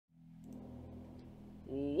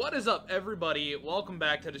What is up, everybody? Welcome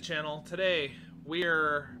back to the channel. Today,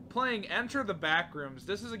 we're playing Enter the Backrooms.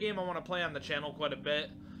 This is a game I want to play on the channel quite a bit.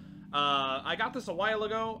 I got this a while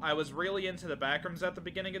ago. I was really into the Backrooms at the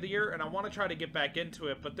beginning of the year, and I want to try to get back into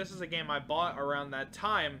it, but this is a game I bought around that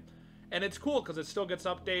time, and it's cool because it still gets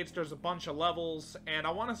updates. There's a bunch of levels, and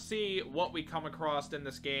I want to see what we come across in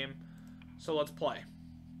this game, so let's play.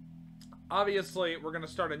 Obviously, we're going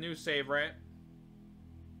to start a new save, right?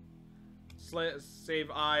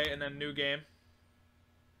 Save I and then new game.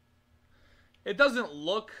 It doesn't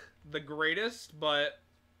look the greatest, but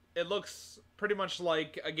it looks pretty much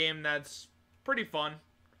like a game that's pretty fun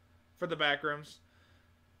for the Backrooms.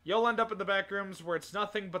 You'll end up in the Backrooms where it's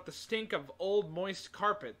nothing but the stink of old moist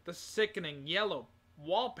carpet, the sickening yellow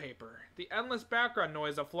wallpaper, the endless background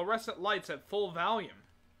noise of fluorescent lights at full volume,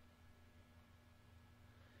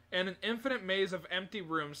 and an infinite maze of empty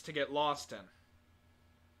rooms to get lost in.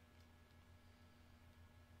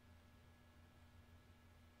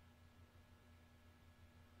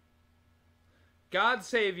 God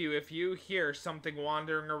save you if you hear something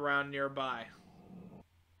wandering around nearby.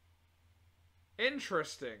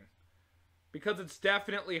 Interesting. Because it's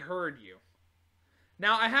definitely heard you.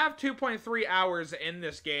 Now, I have 2.3 hours in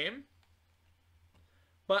this game,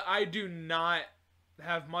 but I do not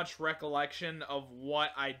have much recollection of what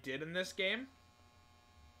I did in this game.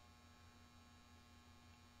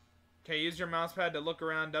 Okay, use your mouse pad to look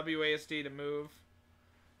around, WASD to move.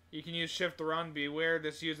 You can use shift to run. Beware,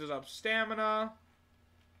 this uses up stamina.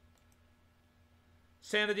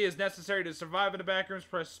 Sanity is necessary to survive in the Backrooms.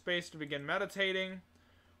 Press space to begin meditating.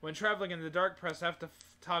 When traveling in the dark, press F to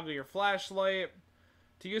toggle your flashlight.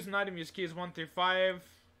 To use an item, use keys 1 through 5.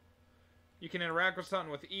 You can interact with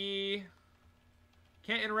something with E.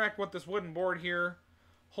 Can't interact with this wooden board here.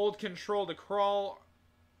 Hold control to crawl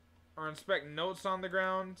or inspect notes on the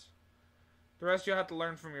ground. The rest you'll have to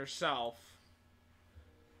learn from yourself.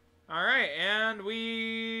 Alright, and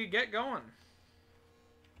we get going.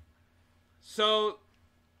 So,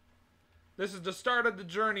 this is the start of the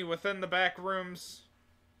journey within the Backrooms.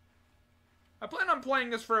 I plan on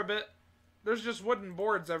playing this for a bit. There's just wooden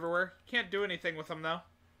boards everywhere. Can't do anything with them, though.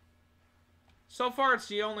 So far, it's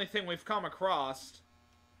the only thing we've come across.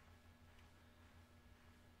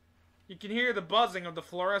 You can hear the buzzing of the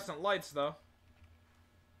fluorescent lights, though.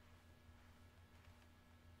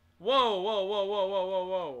 Whoa, whoa, whoa, whoa, whoa, whoa,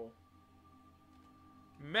 whoa.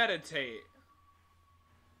 Meditate.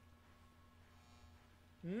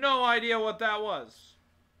 No idea what that was.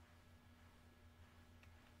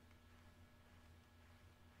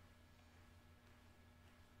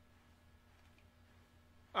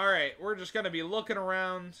 Alright, we're just going to be looking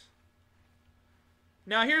around.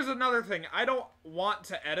 Now, here's another thing. I don't want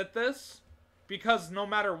to edit this, because no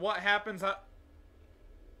matter what happens, the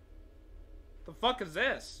fuck is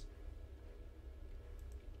this?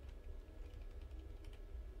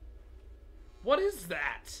 What is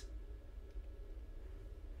that?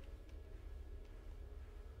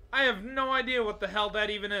 I have no idea what the hell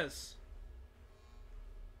that even is.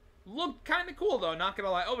 Looked kind of cool, though, not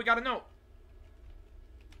gonna lie. Oh, we got a note.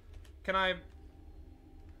 Can I...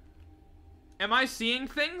 Am I seeing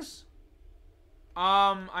things?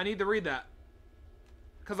 I need to read that.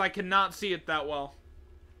 Because I cannot see it that well.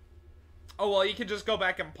 Oh, well, you can just go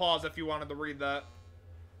back and pause if you wanted to read that.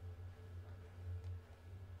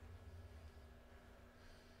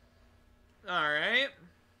 Alright.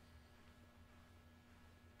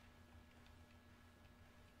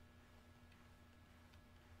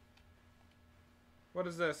 What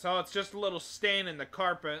is this? Oh, it's just a little stain in the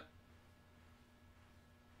carpet.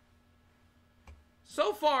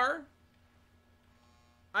 So far,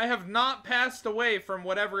 I have not passed away from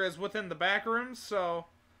whatever is within the Backrooms, so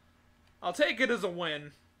I'll take it as a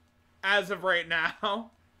win. As of right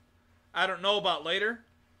now. I don't know about later.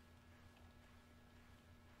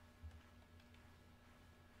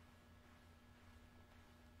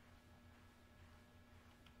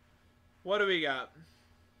 What do we got?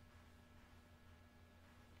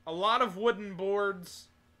 A lot of wooden boards.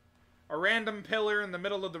 A random pillar in the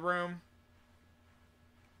middle of the room.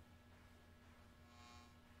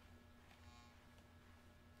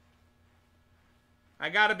 I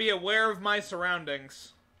gotta be aware of my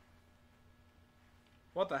surroundings.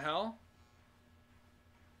 What the hell?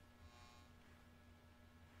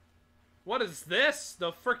 What is this?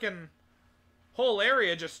 The frickin' whole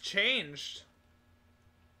area just changed.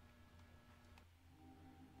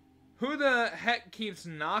 Who the heck keeps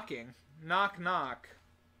knocking? Knock, knock.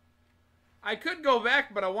 I could go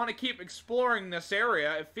back, but I want to keep exploring this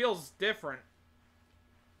area. It feels different.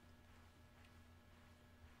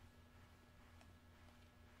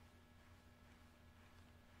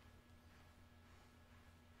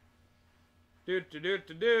 Do do do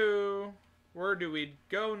do do. Where do we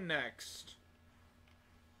go next?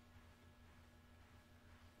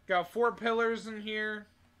 Got 4 pillars in here.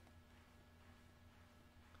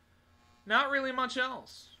 Not really much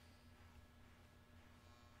else.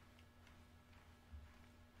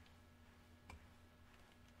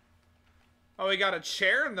 Oh, we got a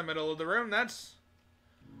chair in the middle of the room. That's...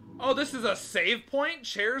 Oh, this is a save point?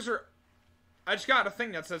 Chairs are... I just got a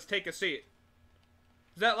thing that says take a seat.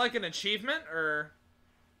 Is that like an achievement, or...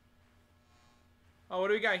 Oh, what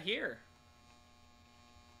do we got here?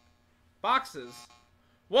 Boxes.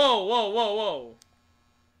 Whoa, whoa, whoa, whoa.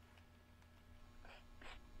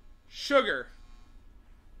 Sugar.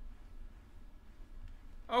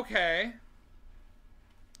 Okay.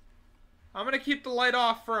 I'm gonna keep the light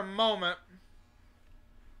off for a moment.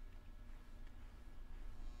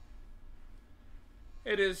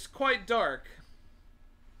 It is quite dark.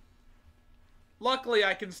 Luckily,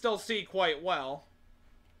 I can still see quite well.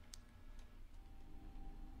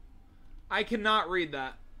 I cannot read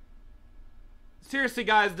that. Seriously,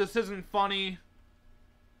 guys, this isn't funny.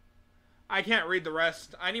 I can't read the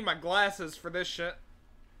rest. I need my glasses for this shit.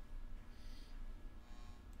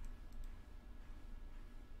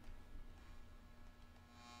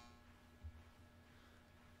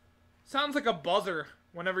 Sounds like a buzzer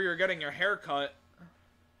whenever you're getting your hair cut.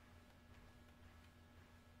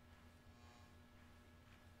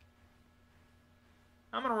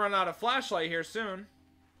 I'm gonna run out of flashlight here soon.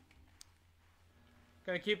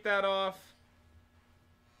 Gonna keep that off.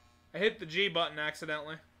 I hit the G button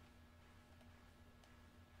accidentally.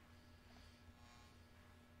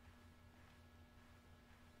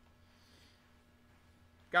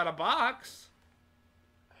 Got a box.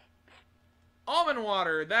 Almond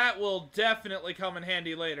water. That will definitely come in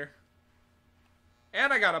handy later.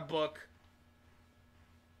 And I got a book.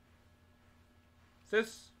 Is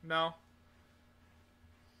this? No.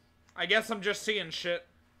 I guess I'm just seeing shit.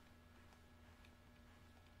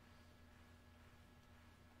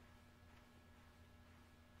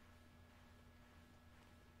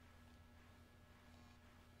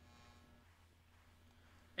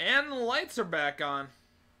 And the lights are back on.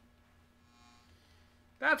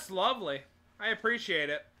 That's lovely. I appreciate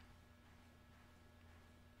it.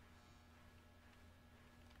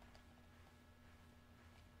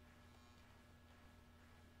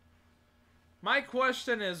 My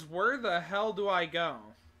question is, where the hell do I go?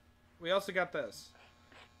 We also got this.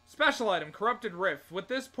 Special item, Corrupted Rift. With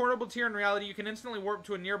this portable tier in reality, you can instantly warp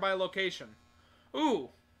to a nearby location. Ooh,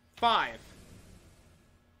 5.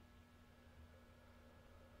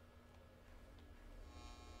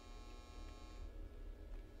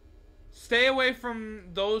 Stay away from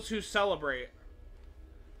those who celebrate.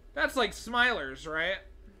 That's like Smilers, right?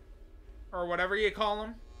 Or whatever you call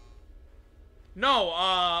them. No,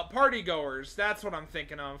 party goers. That's what I'm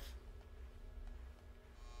thinking of.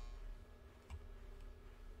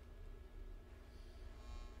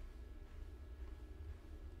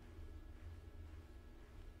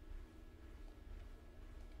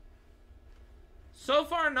 So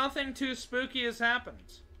far, nothing too spooky has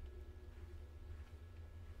happened.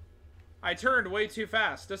 I turned way too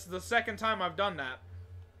fast. This is the second time I've done that.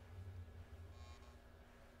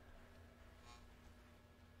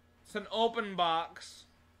 It's an open box.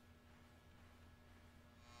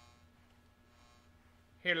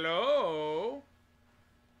 Hello?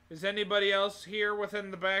 Is anybody else here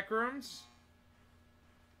within the backrooms?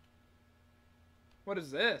 What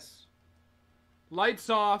is this? Lights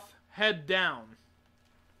off, head down.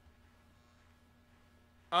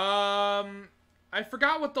 I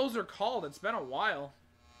forgot what those are called. It's been a while.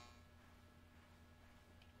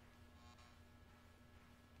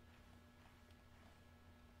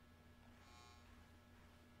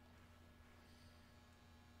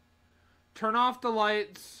 Turn off the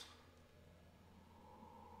lights.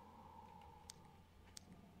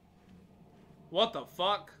 What the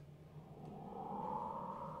fuck?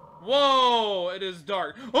 Whoa, it is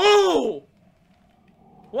dark. Oh!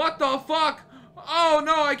 What the fuck? Oh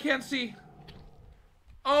no, I can't see.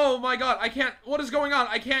 Oh my god, I can't. What is going on?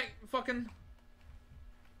 I can't fucking.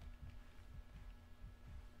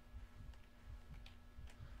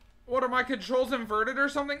 What, are my controls inverted or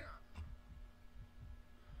something?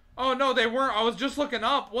 Oh no, they weren't. I was just looking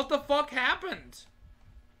up. What the fuck happened?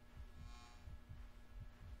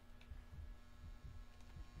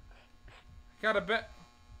 Got a bit.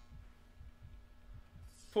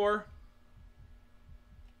 4.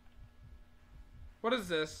 What is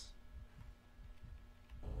this?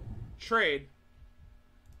 Trade.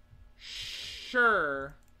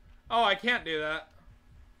 Sure. Oh, I can't do that.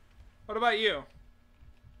 What about you?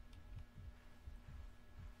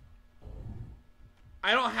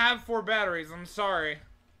 I don't have 4 batteries. I'm sorry.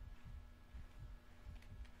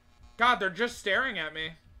 God, they're just staring at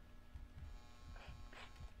me.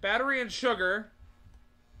 Battery and sugar.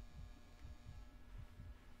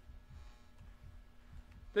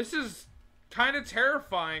 This is kind of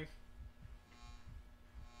terrifying.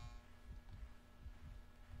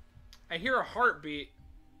 I hear a heartbeat.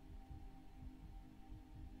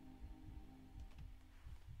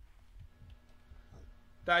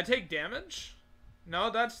 Did I take damage? No,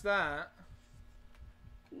 that's that.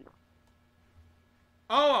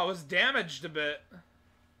 Oh, I was damaged a bit.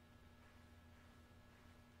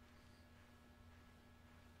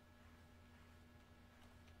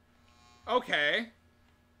 Okay.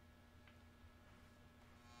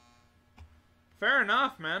 Fair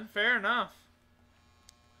enough, man. Fair enough.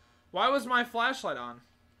 Why was my flashlight on?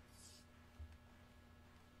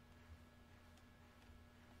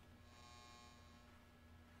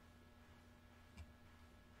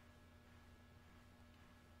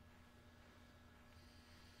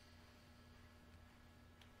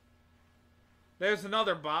 There's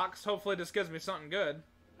another box. Hopefully this gives me something good.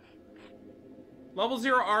 Level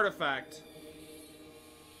 0 artifact.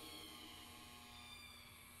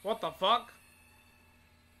 What the fuck?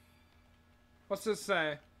 What's this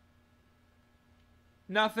say?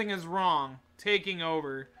 Nothing is wrong. Taking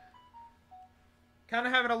over. Kind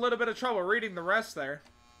of having a little bit of trouble reading the rest there.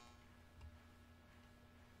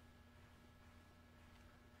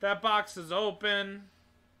 That box is open.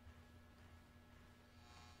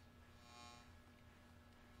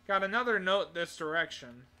 Got another note this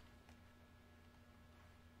direction.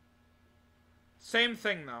 Same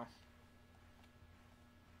thing though.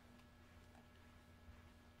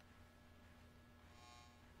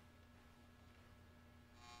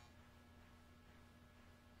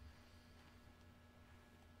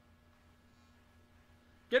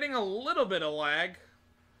 Getting a little bit of lag.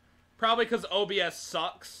 Probably because OBS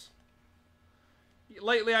sucks.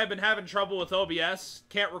 Lately I've been having trouble with OBS.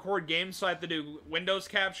 Can't record games, so I have to do Windows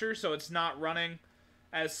capture, so it's not running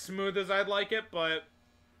as smooth as I'd like it, but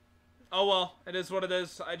oh well, it is what it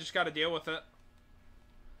is. I just gotta deal with it.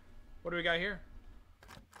 What do we got here?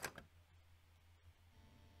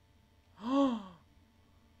 Oh,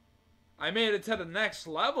 I made it to the next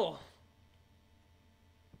level.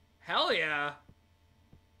 Hell yeah.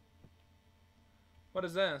 What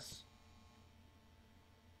is this?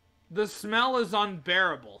 The smell is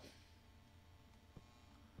unbearable.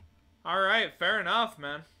 Alright, fair enough,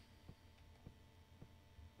 man.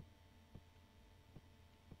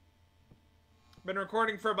 Been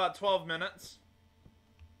recording for about 12 minutes.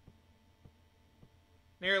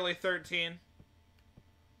 Nearly 13.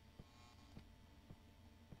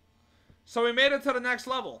 So we made it to the next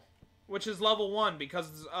level, which is level 1,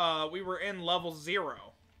 because we were in level 0.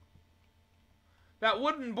 That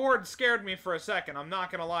wooden board scared me for a second, I'm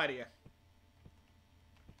not gonna lie to you.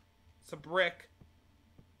 It's a brick.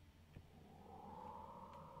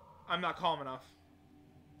 I'm not calm enough.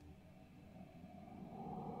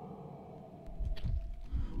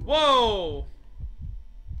 Whoa!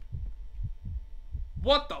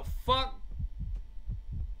 What the fuck?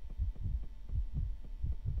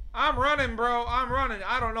 I'm running, bro. I'm running.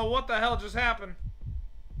 I don't know what the hell just happened.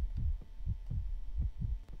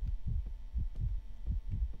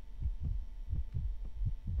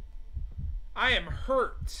 I am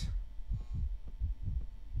hurt.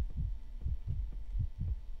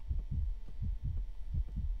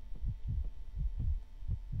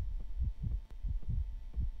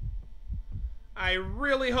 I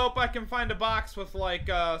really hope I can find a box with, like,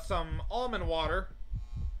 some almond water.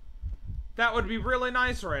 That would be really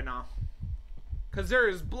nice right now. Because there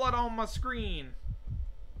is blood on my screen.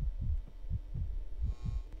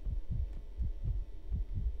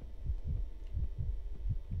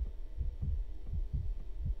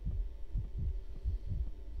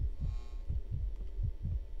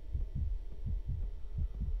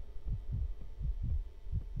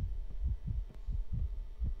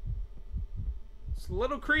 It's a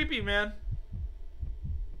little creepy, man.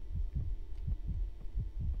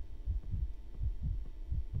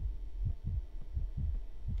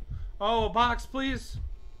 Oh, a box, please.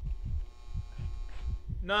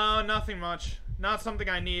 No, nothing much. Not something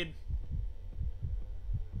I need.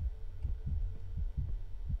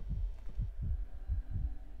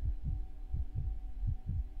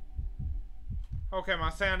 Okay,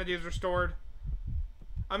 my sanity is restored.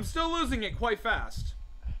 I'm still losing it quite fast.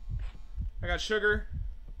 I got sugar.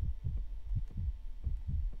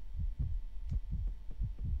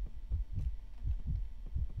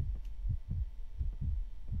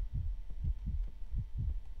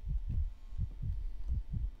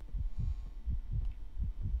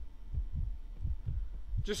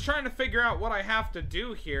 Just trying to figure out what I have to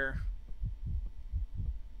do here.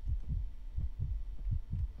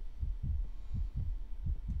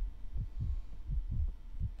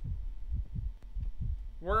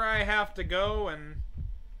 Where I have to go and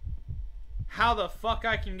how the fuck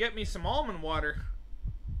I can get me some almond water.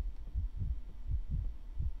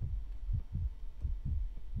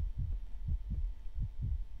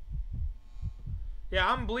 Yeah,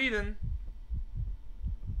 I'm bleeding.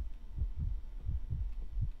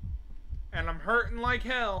 And I'm hurting like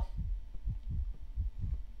hell.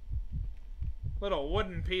 Little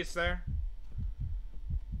wooden piece there.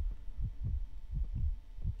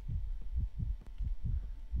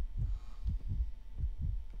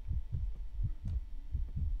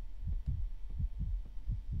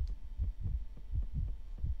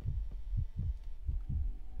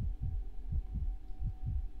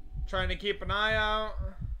 Trying to keep an eye out.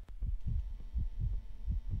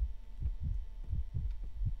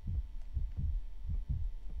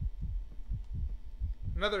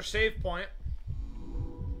 Another save point.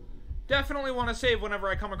 Definitely want to save whenever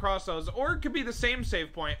I come across those. Or it could be the same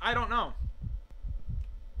save point. I don't know.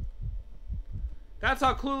 That's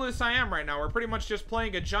how clueless I am right now. We're pretty much just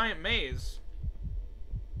playing a giant maze.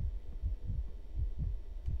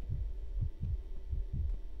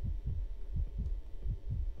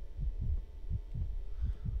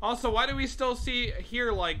 Also, why do we still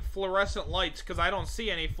hear like fluorescent lights? Because I don't see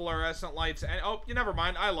any fluorescent lights. And oh, you never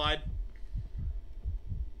mind. I lied.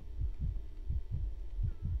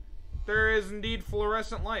 There is indeed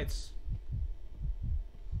fluorescent lights.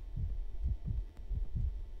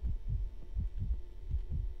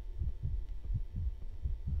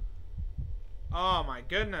 Oh my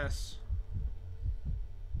goodness.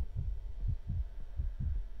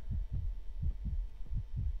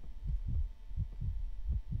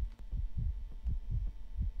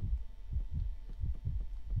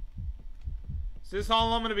 Is this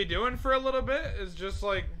all I'm gonna be doing for a little bit? Is just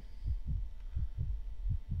like,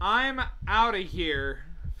 I'm out of here.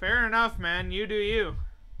 Fair enough, man. You do you.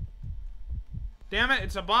 Damn it,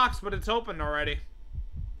 it's a box, but it's open already.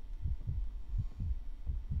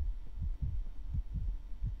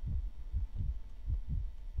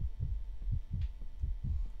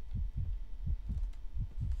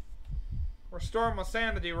 Restore my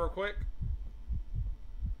sanity real quick.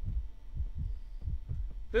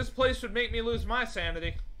 This place would make me lose my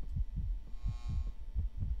sanity.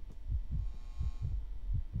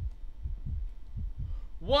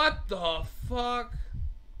 What the fuck?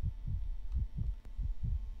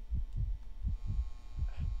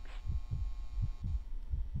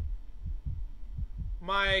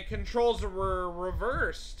 My controls were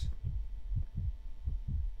reversed.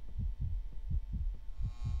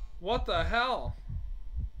 What the hell?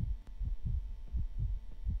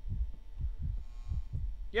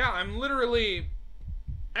 Yeah, I'm literally...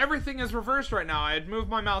 Everything is reversed right now. I'd move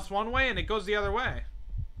my mouse one way and it goes the other way.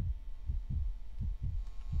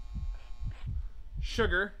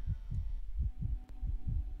 Sugar.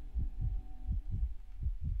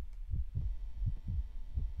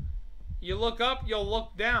 You look up, you'll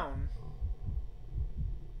look down.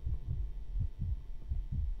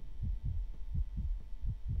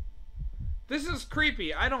 This is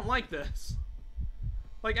creepy. I don't like this.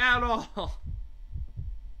 Like, at all.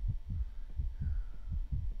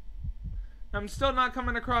 I'm still not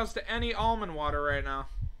coming across to any almond water right now.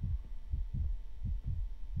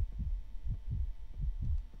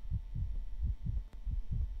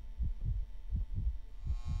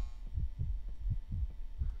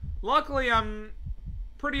 Luckily, I'm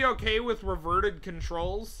pretty okay with reverted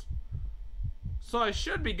controls, so I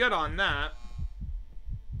should be good on that.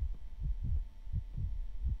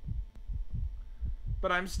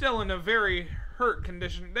 But I'm still in a very hurt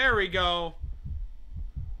condition. There we go.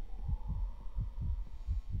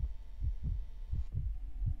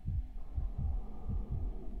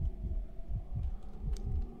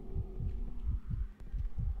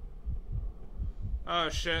 Oh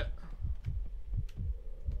shit.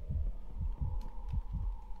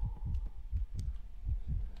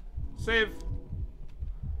 Save.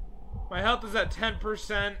 My health is at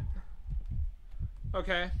 10%.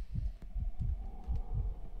 Okay.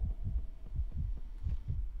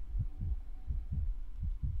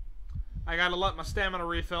 I gotta let my stamina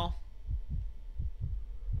refill.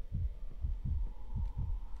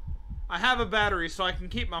 I have a battery, so I can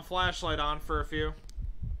keep my flashlight on for a few.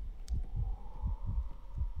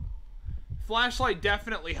 Flashlight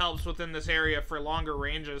definitely helps within this area for longer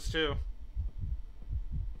ranges, too.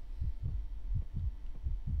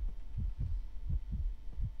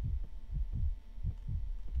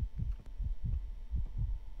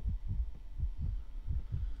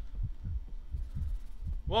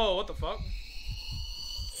 Whoa, what the fuck?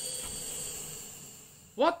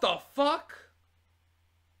 What the fuck?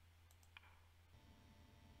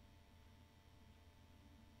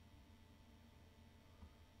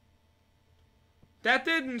 That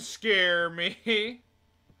didn't scare me.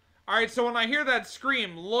 Alright, so when I hear that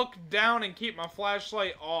scream, look down and keep my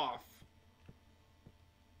flashlight off.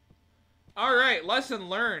 Alright, lesson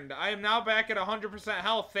learned. I am now back at 100%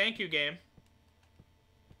 health. Thank you, game.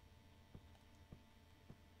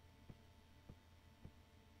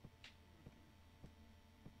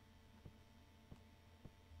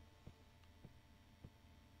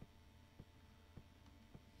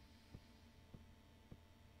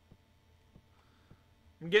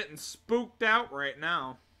 I'm getting spooked out right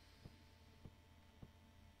now.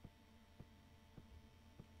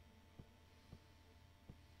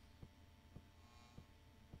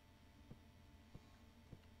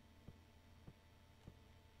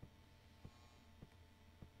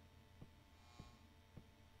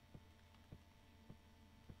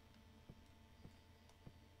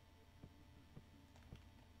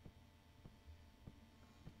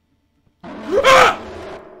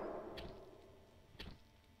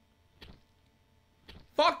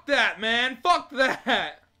 Fuck that, man. Fuck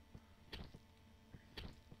that.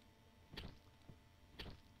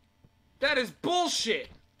 That is bullshit.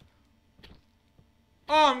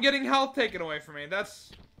 Oh, I'm getting health taken away from me.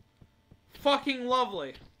 That's fucking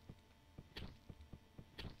lovely.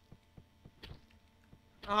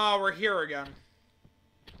 Oh, we're here again.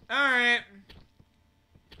 Alright.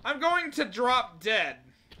 I'm going to drop dead.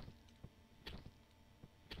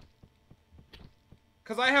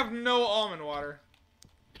 Because I have no almond water.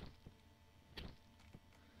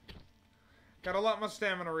 Gotta let my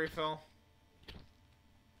stamina refill.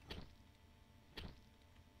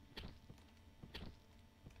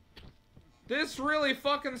 This really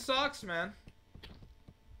fucking sucks, man.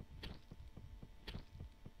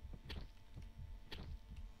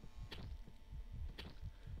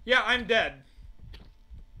 Yeah, I'm dead.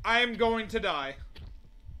 I am going to die.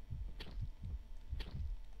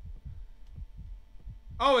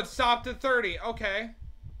 Oh, it stopped at 30. Okay.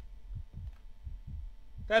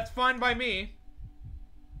 That's fine by me.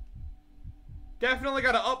 Definitely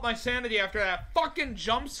gotta up my sanity after that fucking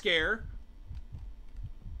jump scare.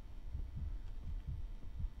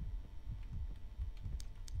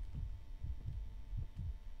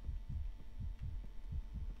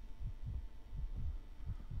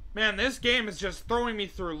 Man, this game is just throwing me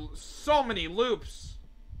through so many loops.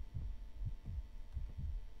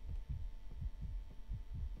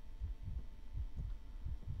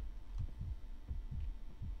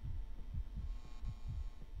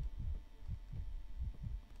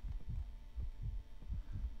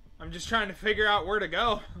 I'm just trying to figure out where to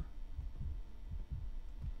go.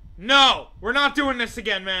 No! We're not doing this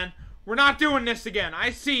again, man. We're not doing this again.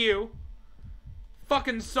 I see you.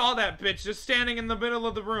 Fucking saw that bitch just standing in the middle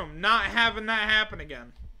of the room. Not having that happen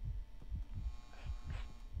again.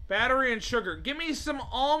 Battery and sugar. Give me some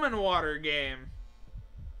almond water, game.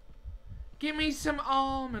 Give me some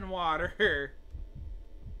almond water.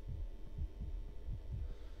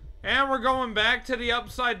 And we're going back to the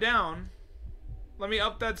upside down. Let me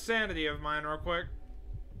up that sanity of mine real quick.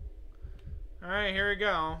 Alright, here we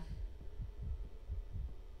go.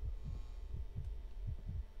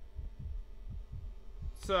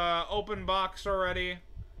 It's an open box already.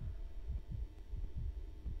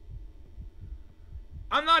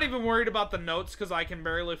 I'm not even worried about the notes because I can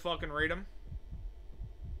barely fucking read them.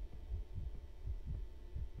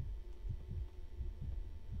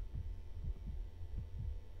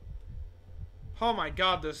 Oh my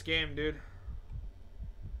god, this game, dude.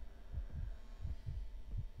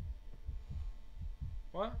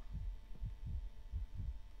 What?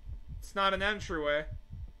 It's not an entryway.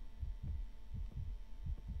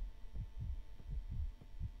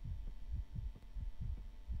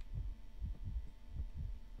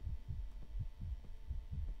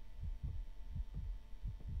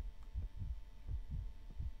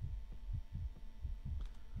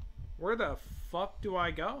 Where the fuck do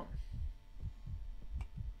I go?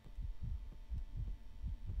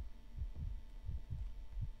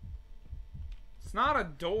 It's not a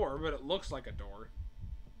door, but it looks like a door.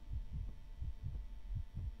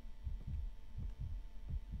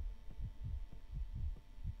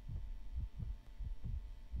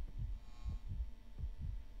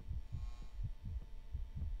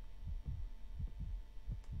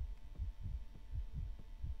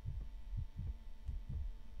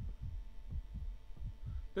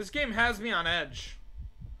 This game has me on edge.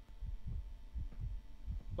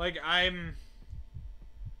 Like, I'm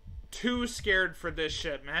too scared for this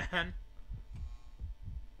shit, man.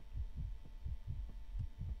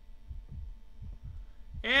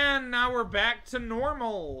 And now we're back to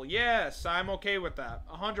normal. Yes, I'm okay with that.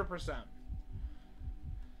 100%.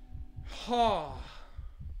 Oh.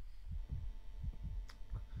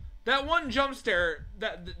 That one jump scare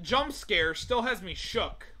still has me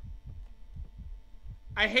shook.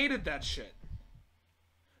 I hated that shit.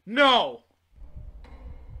 No!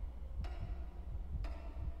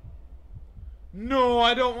 No,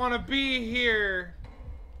 I don't want to be here.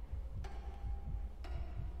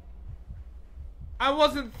 I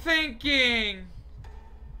wasn't thinking.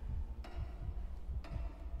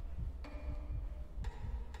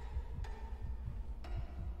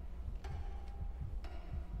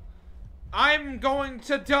 I'm going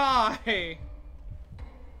to die.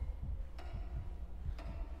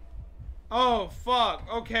 Oh, fuck.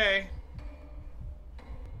 Okay.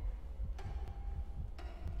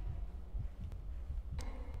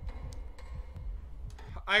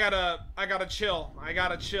 I gotta chill. I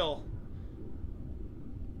gotta chill.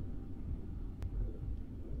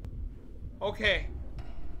 Okay.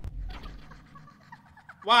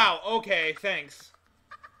 Wow, okay, thanks.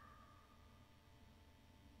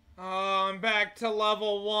 Oh, I'm back to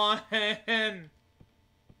level 1.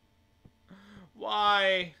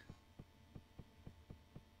 Why?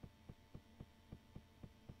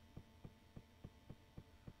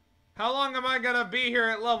 How long am I gonna be here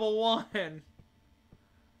at level 1?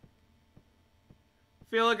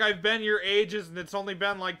 Feel like I've been your ages and it's only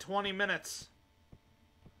been like 20 minutes.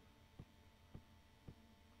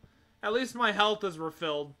 At least my health is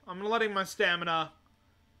refilled. I'm letting my stamina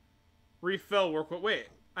refill real quick. Wait,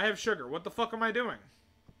 I have sugar. What the fuck am I doing?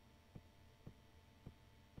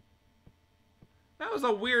 That was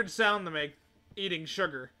a weird sound to make, eating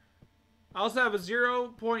sugar. I also have a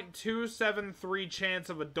 0.273 chance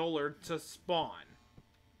of a dollar to spawn.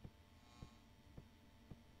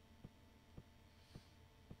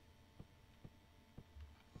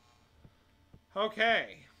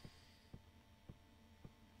 Okay.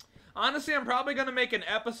 Honestly, I'm probably going to make an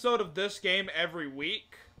episode of this game every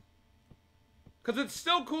week. Because it's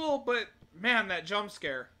still cool, but man, that jump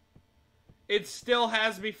scare. It still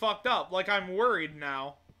has me fucked up. Like, I'm worried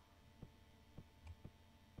now.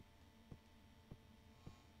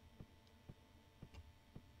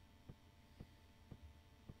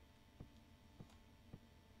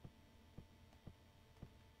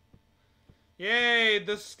 Yay,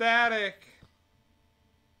 the static.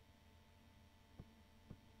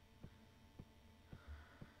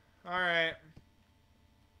 Alright.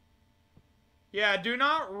 Yeah, do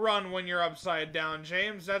not run when you're upside down,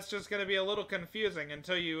 James. That's just going to be a little confusing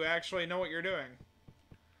until you actually know what you're doing.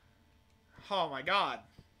 Oh my god.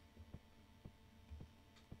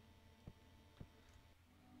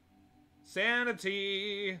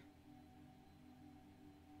 Sanity.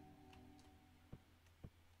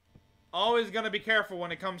 Always going to be careful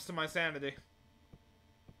when it comes to my sanity.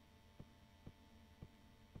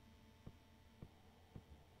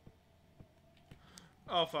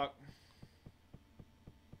 Oh, fuck.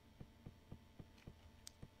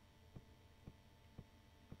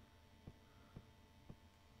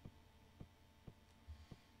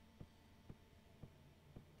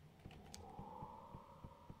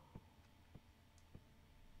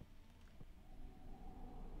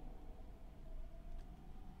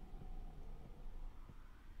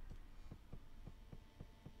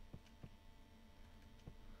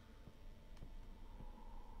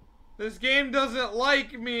 This game doesn't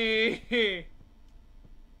like me.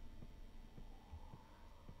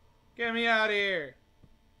 Get me out of here.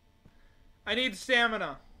 I need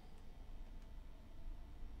stamina.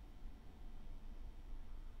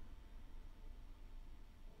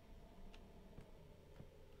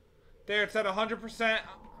 There, it's at 100%.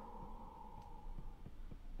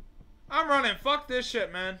 I'm running. Fuck this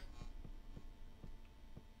shit, man.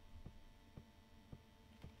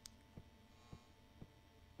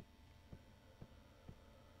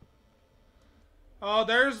 Oh,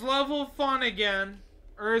 there's level fun again.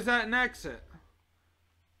 Or is that an exit?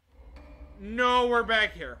 No, we're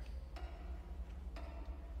back here.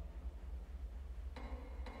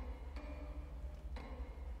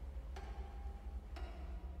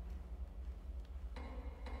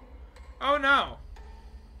 Oh no.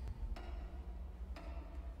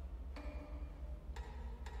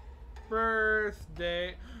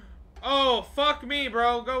 Birthday. Oh, fuck me,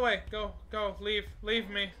 bro. Go away. Go, go. Leave. Leave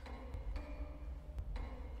me.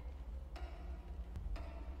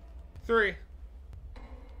 3.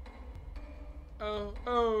 Oh,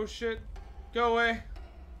 oh shit. Go away.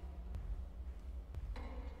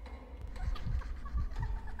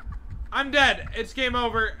 I'm dead. It's game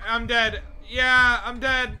over. I'm dead. Yeah, I'm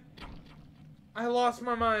dead. I lost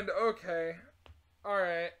my mind. Okay.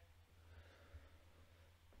 Alright.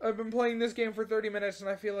 I've been playing this game for 30 minutes and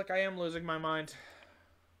I feel like I am losing my mind.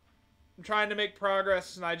 I'm trying to make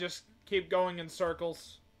progress and I just keep going in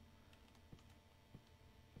circles.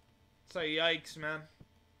 So yikes, man.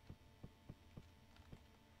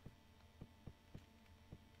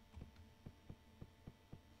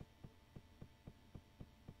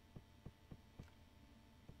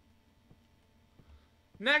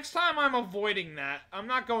 Next time I'm avoiding that. I'm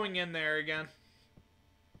not going in there again.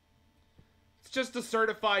 It's just a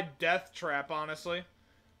certified death trap, honestly.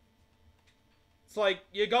 It's like,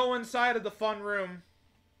 you go inside of the fun room,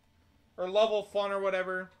 or level fun or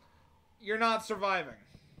whatever, you're not surviving.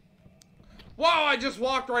 Whoa, I just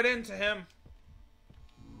walked right into him.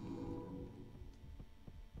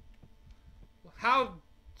 How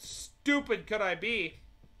stupid could I be?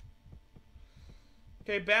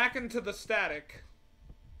 Okay, back into the static.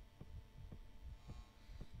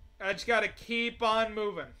 I just gotta keep on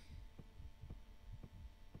moving.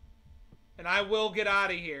 And I will get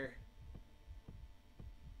out of here.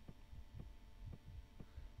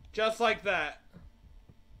 Just like that.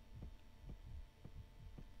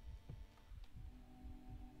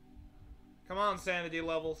 Come on, sanity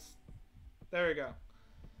levels. There we go.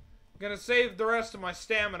 I'm gonna save the rest of my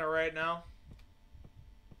stamina right now.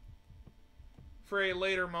 For a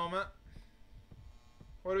later moment.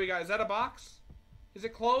 What do we got? Is that a box? Is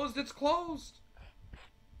it closed? It's closed.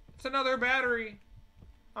 It's another battery.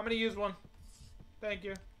 I'm gonna use one. Thank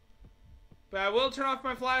you. But I will turn off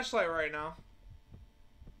my flashlight right now.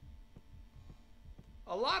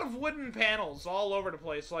 A lot of wooden panels all over the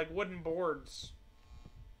place, like wooden boards.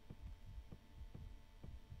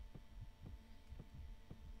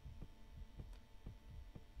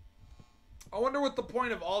 I wonder what the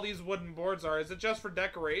point of all these wooden boards are. Is it just for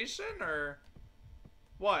decoration, or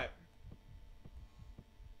what?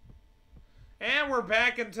 And we're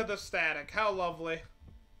back into the static. How lovely.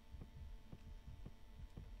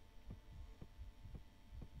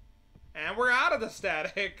 And we're out of the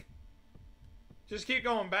static. Just keep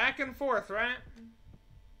going back and forth, right?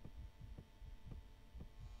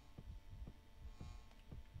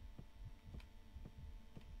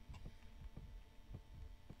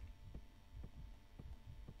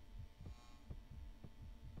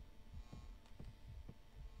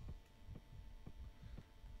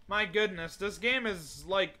 My goodness, this game is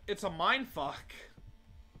like, it's a mindfuck.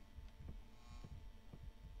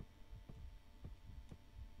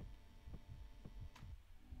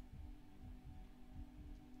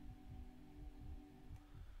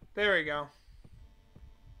 There we go.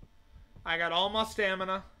 I got all my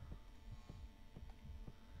stamina.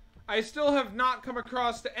 I still have not come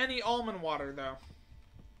across any almond water, though.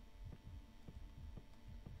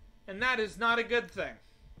 And that is not a good thing.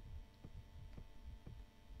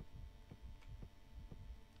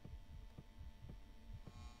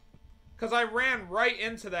 Because I ran right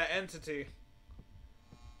into that entity.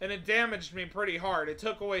 And it damaged me pretty hard. It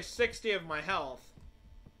took away 60 of my health.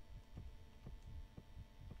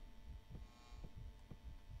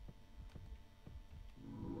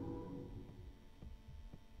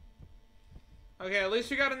 Okay, at least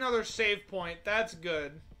we got another save point. That's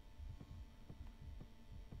good.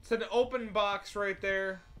 It's an open box right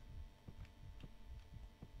there.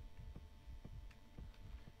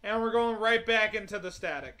 And we're going right back into the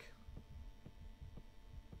static.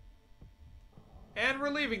 And we're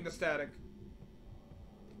leaving the static.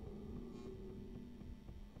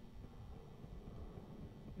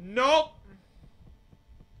 Nope.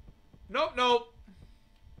 Nope, nope.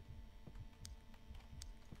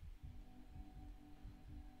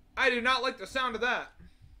 I do not like the sound of that.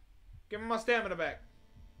 Give me my stamina back.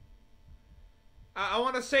 I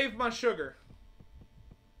want to save my sugar.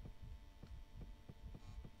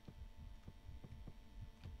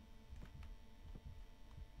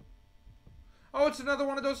 Oh, it's another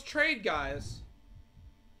one of those trade guys.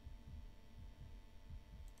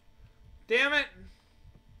 Damn it.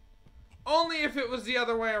 Only if it was the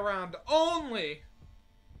other way around. Only.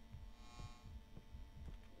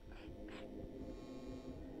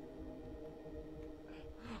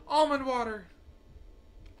 Almond water.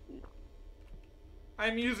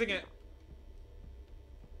 I'm using it.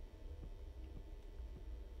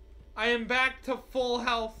 I am back to full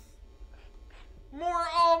health. More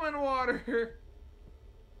almond water.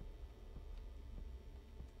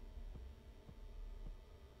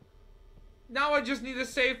 Now I just need a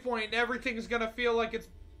save point and everything's gonna feel like it's...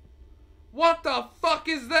 What the fuck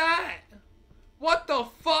is that? What the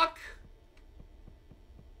fuck?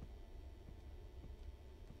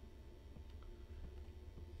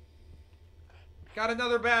 Got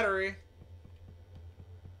another battery.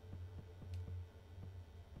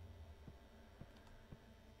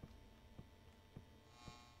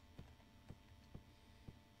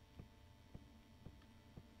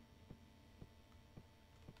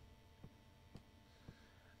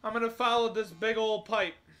 I'm gonna follow this big old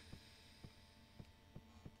pipe.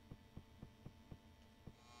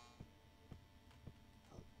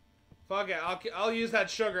 Fuck it, I'll use that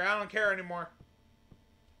sugar. I don't care anymore.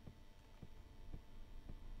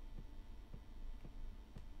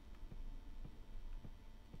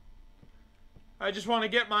 I just want to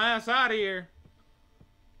get my ass out of here.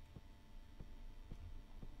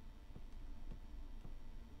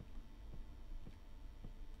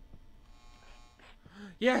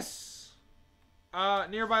 Yes!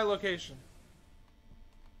 Nearby location.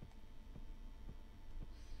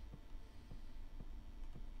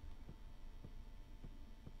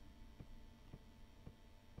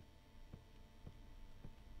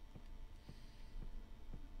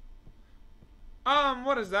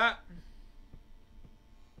 What is that?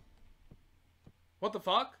 What the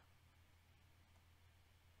fuck?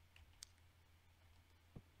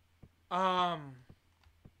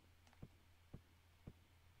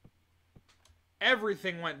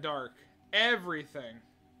 Everything went dark. Everything.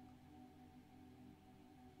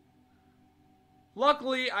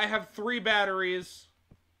 Luckily, I have 3 batteries.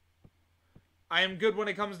 I am good when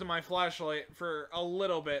it comes to my flashlight for a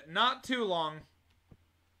little bit. Not too long.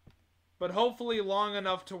 But hopefully long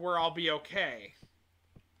enough to where I'll be okay.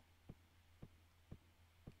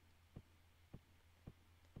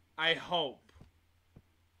 I hope.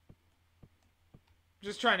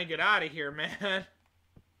 Just trying to get out of here, man.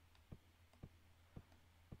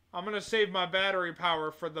 I'm gonna save my battery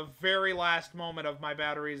power for the very last moment of my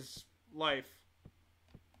battery's life.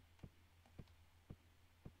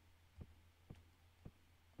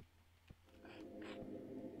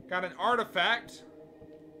 Got an artifact.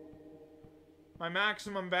 My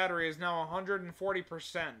maximum battery is now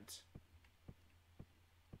 140%.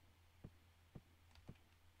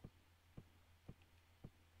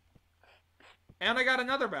 And I got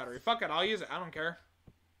another battery. Fuck it, I'll use it. I don't care.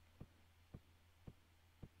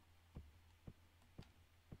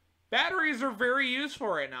 Batteries are very useful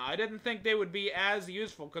right now. I didn't think they would be as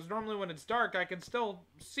useful, because normally when it's dark, I can still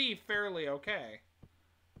see fairly okay.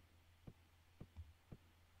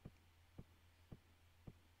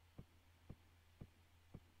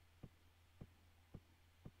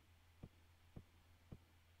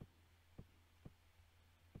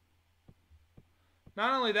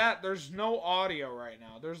 Not only that, there's no audio right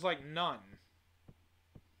now. There's like none.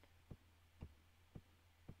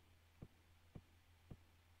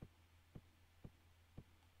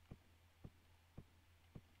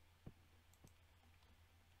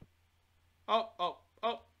 Oh,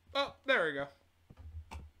 there we go.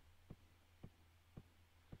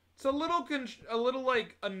 It's a little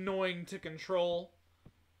like annoying to control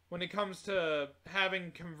when it comes to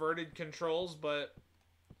having converted controls, but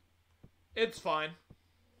it's fine.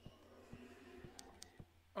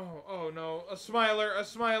 Oh no, a smiler, a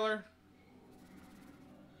smiler.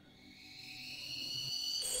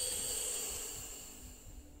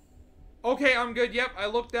 Okay, I'm good. Yep, I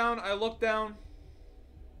looked down.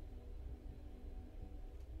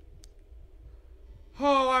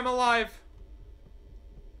 Oh, I'm alive.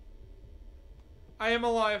 I am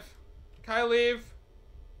alive. Can I leave?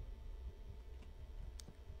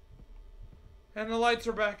 And the lights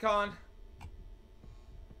are back on.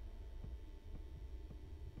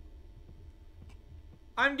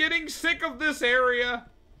 I'm getting sick of this area.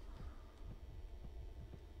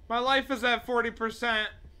 My life is at 40%.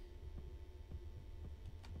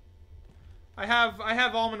 I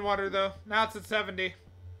have almond water though. Now it's at 70.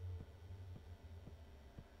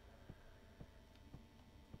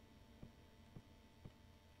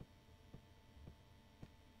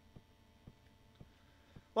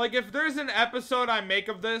 Like, if there's an episode I make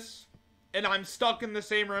of this, and I'm stuck in the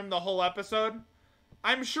same room the whole episode,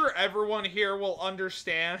 I'm sure everyone here will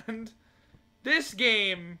understand. This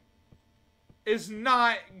game is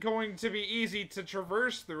not going to be easy to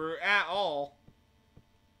traverse through at all.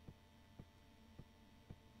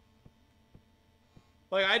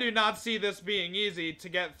 Like, I do not see this being easy to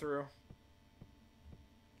get through.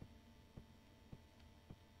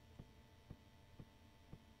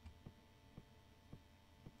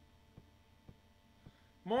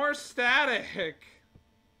 More static.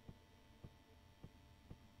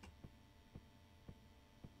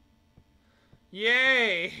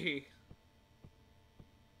 Yay.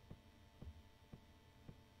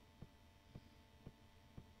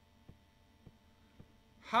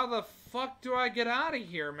 How the fuck do I get out of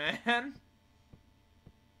here, man?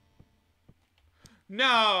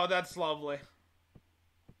 No, that's lovely.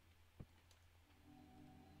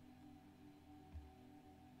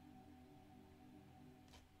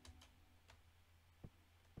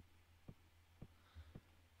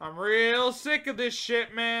 I'm real sick of this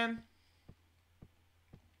shit, man.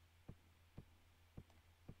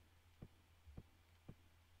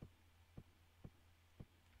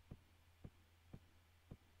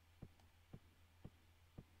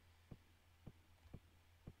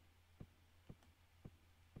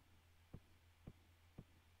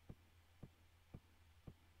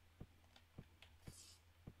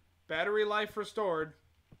 Battery life restored.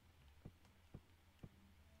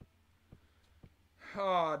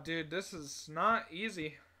 Oh, dude, this is not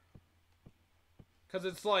easy. Because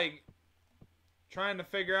it's like trying to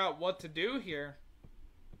figure out what to do here.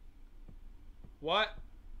 What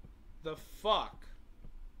the fuck?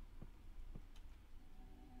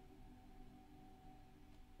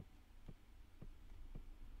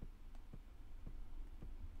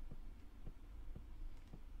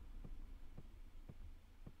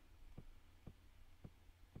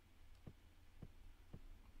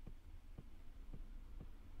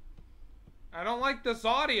 I don't like this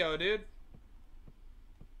audio, dude.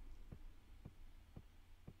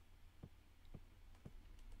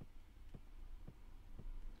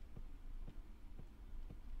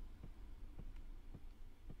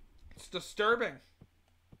 It's disturbing.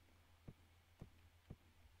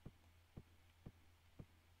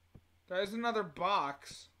 There's another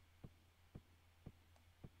box.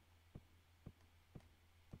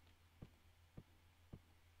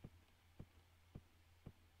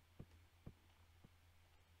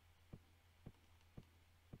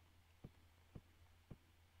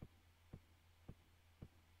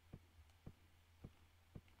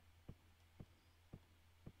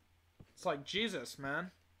 It's like Jesus,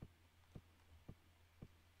 man.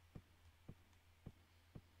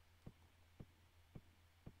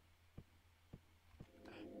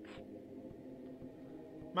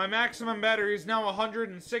 My maximum battery is now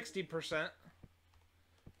 160%.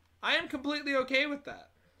 I am completely okay with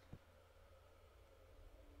that.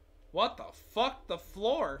 What the fuck? The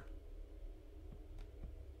floor?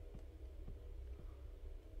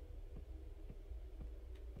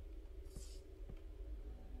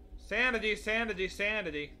 Sanity, sanity,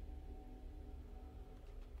 sanity.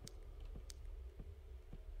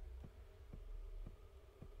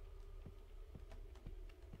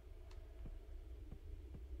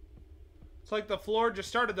 It's like the floor just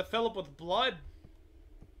started to fill up with blood.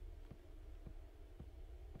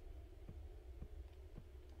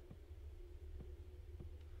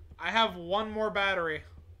 I have one more battery.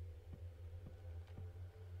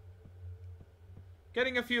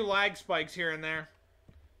 Getting a few lag spikes here and there.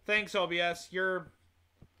 Thanks, OBS. You're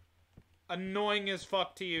annoying as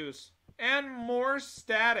fuck to use. And more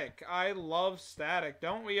static. I love static.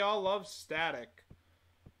 Don't we all love static?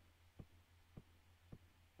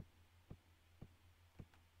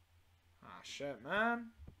 Ah, shit, man.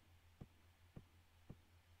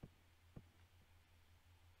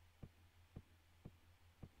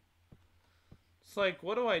 It's like,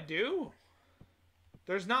 what do I do?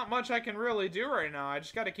 There's not much I can really do right now. I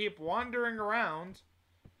just gotta keep wandering around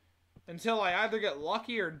until I either get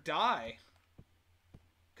lucky or die.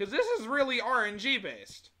 Because this is really RNG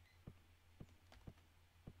based.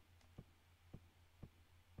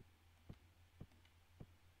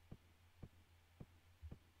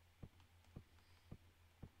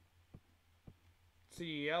 It's a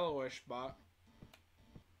yellowish bot.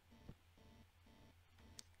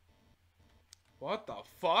 What the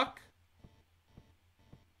fuck?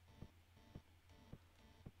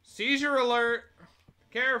 Seizure alert!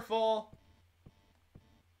 Careful!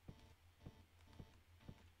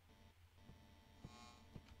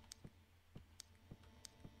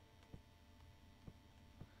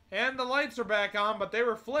 And the lights are back on, but they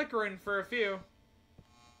were flickering for a few.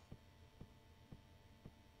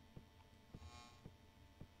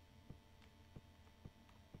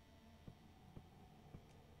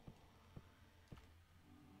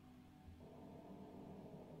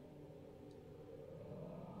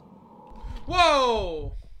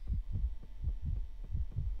 Whoa!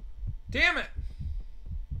 Damn it!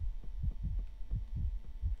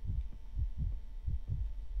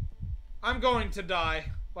 I'm going to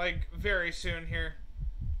die, like, very soon here.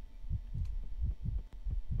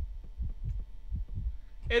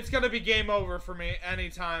 It's gonna be game over for me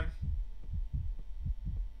anytime.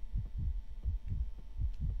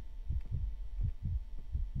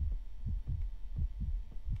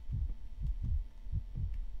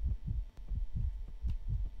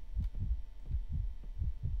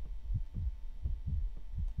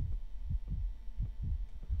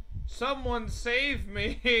 Someone save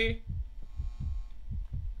me!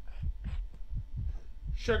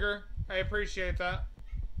 Sugar, I appreciate that.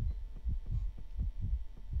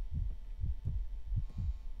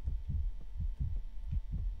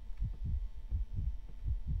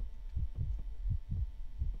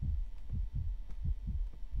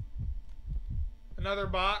 Another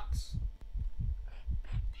box.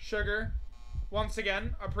 Sugar. Once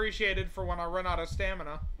again, appreciated for when I run out of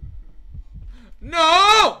stamina.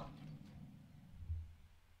 No!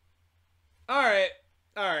 Alright.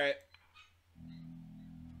 Alright.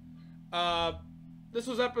 This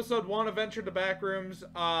was episode 1 of Enter the Backrooms.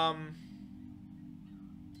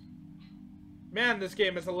 Man, this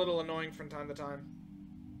game is a little annoying from time to time.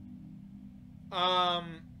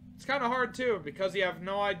 It's kind of hard too, because you have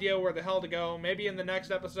no idea where the hell to go. Maybe in the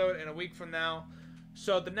next episode, in a week from now.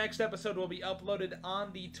 So the next episode will be uploaded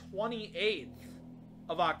on the 28th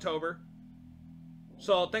of October.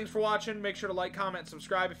 So thanks for watching. Make sure to like, comment,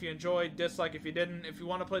 subscribe if you enjoyed. Dislike if you didn't. If you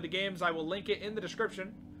want to play the games, I will link it in the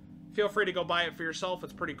description. Feel free to go buy it for yourself.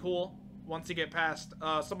 It's pretty cool once you get past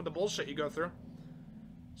some of the bullshit you go through.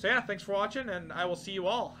 So yeah, thanks for watching, and I will see you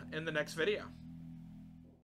all in the next video.